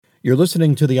You're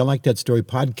listening to the I Like That Story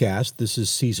podcast. This is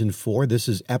season 4. This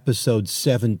is episode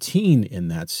 17 in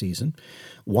that season.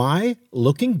 Why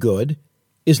looking good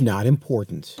is not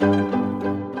important.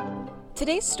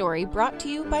 Today's story brought to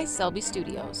you by Selby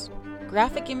Studios,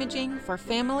 graphic imaging for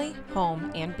family,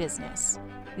 home, and business.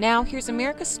 Now here's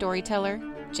America's storyteller,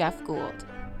 Jeff Gould.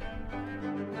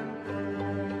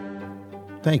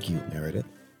 Thank you, Meredith.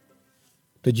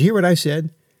 Did you hear what I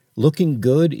said? Looking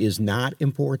good is not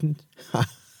important?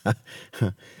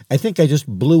 I think I just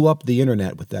blew up the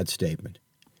internet with that statement.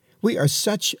 We are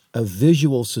such a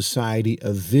visual society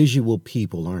of visual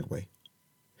people, aren't we?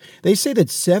 They say that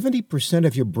 70%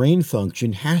 of your brain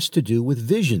function has to do with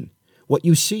vision, what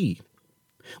you see.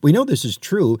 We know this is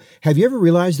true. Have you ever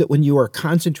realized that when you are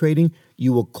concentrating,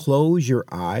 you will close your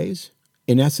eyes?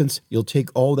 In essence, you'll take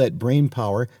all that brain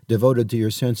power devoted to your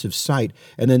sense of sight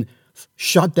and then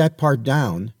shut that part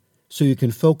down so you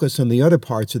can focus on the other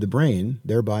parts of the brain,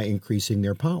 thereby increasing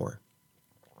their power.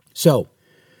 So,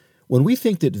 when we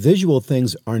think that visual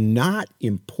things are not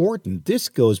important, this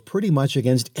goes pretty much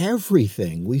against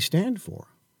everything we stand for.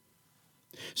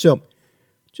 So,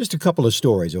 just a couple of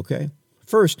stories, okay?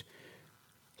 First,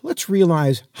 let's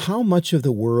realize how much of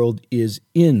the world is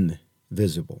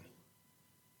invisible.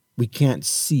 We can't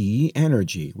see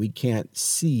energy. We can't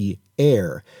see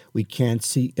air. We can't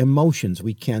see emotions.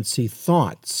 We can't see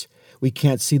thoughts. We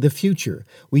can't see the future.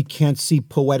 We can't see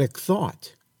poetic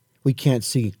thought. We can't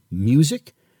see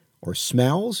music or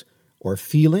smells or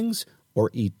feelings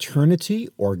or eternity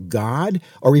or God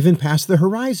or even past the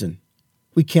horizon.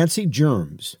 We can't see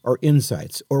germs or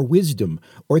insights or wisdom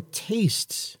or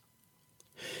tastes.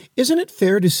 Isn't it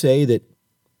fair to say that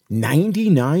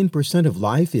 99% of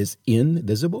life is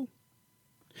invisible?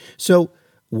 So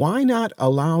why not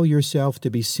allow yourself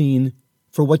to be seen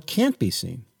for what can't be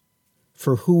seen?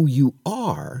 For who you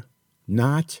are,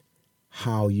 not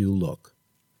how you look.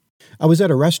 I was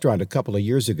at a restaurant a couple of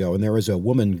years ago, and there was a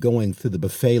woman going through the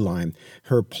buffet line.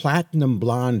 Her platinum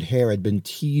blonde hair had been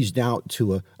teased out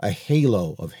to a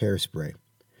halo of hairspray.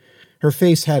 Her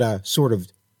face had a sort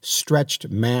of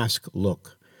stretched mask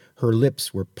look. Her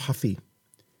lips were puffy.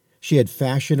 She had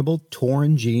fashionable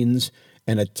torn jeans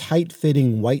and a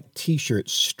tight-fitting white T-shirt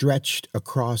stretched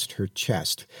across her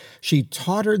chest. She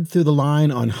tottered through the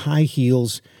line on high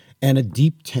heels and a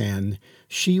deep tan.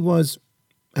 She was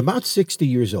about 60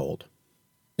 years old.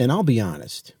 And I'll be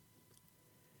honest,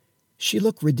 she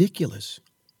looked ridiculous.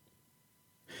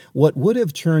 What would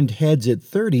have turned heads at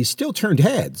 30 still turned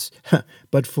heads,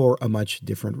 but for a much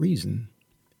different reason.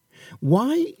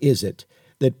 Why is it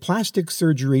that plastic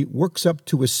surgery works up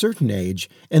to a certain age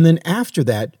and then after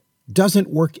that doesn't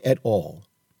work at all?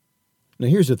 Now,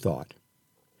 here's a thought.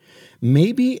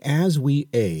 Maybe as we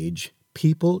age,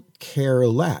 people care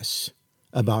less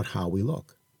about how we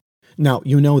look. Now,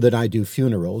 you know that I do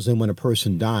funerals, and when a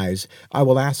person dies, I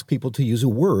will ask people to use a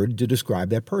word to describe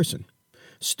that person.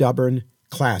 Stubborn,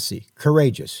 classy,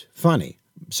 courageous, funny,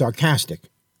 sarcastic,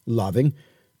 loving,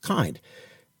 kind.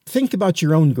 Think about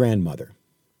your own grandmother.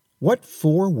 What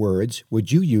 4 words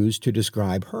would you use to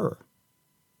describe her?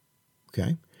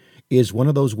 Okay. Is one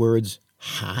of those words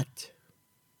hot,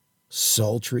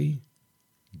 sultry,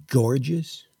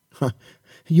 gorgeous?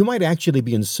 You might actually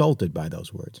be insulted by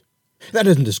those words. That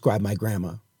doesn't describe my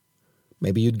grandma.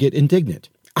 Maybe you'd get indignant.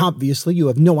 Obviously, you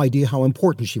have no idea how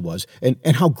important she was and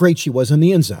how great she was on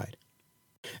the inside.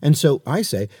 And so I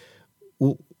say,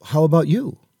 well, how about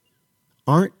you?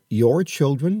 Aren't your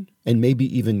children and maybe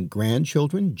even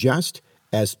grandchildren just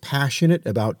as passionate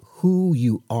about who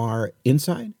you are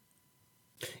inside?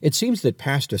 It seems that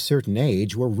past a certain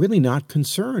age, we're really not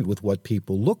concerned with what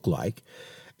people look like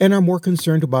and are more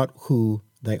concerned about who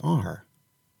they are.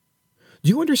 Do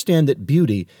you understand that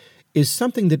beauty is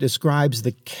something that describes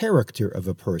the character of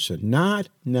a person, not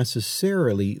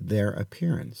necessarily their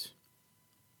appearance?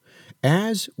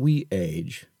 As we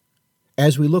age,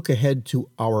 as we look ahead to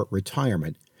our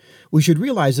retirement, we should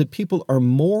realize that people are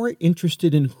more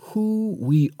interested in who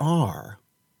we are.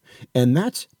 And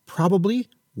that's probably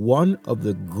one of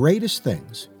the greatest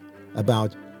things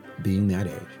about being that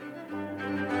age.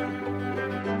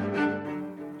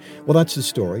 Well, that's the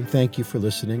story. Thank you for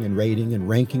listening and rating and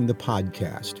ranking the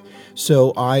podcast.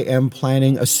 So I am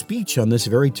planning a speech on this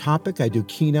very topic. I do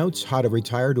keynotes, how to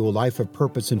retire to a life of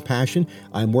purpose and passion.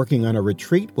 I'm working on a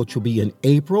retreat, which will be in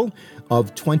April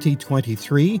of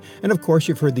 2023. And of course,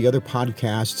 you've heard the other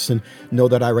podcasts and know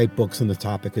that I write books on the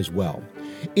topic as well.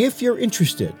 If you're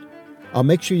interested, I'll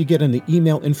make sure you get on the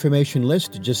email information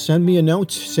list. Just send me a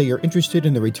note, say you're interested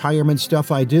in the retirement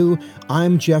stuff I do.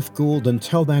 I'm Jeff Gould.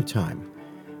 Until that time,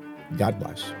 God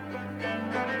bless.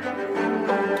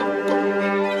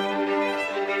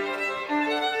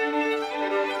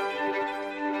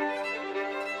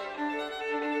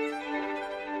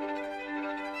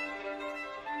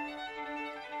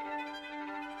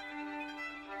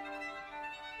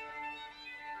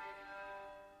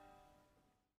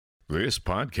 This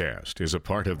podcast is a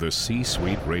part of the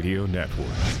C-Suite Radio Network.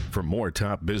 For more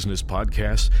top business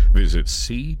podcasts, visit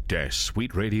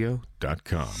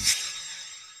c-suiteradio.com.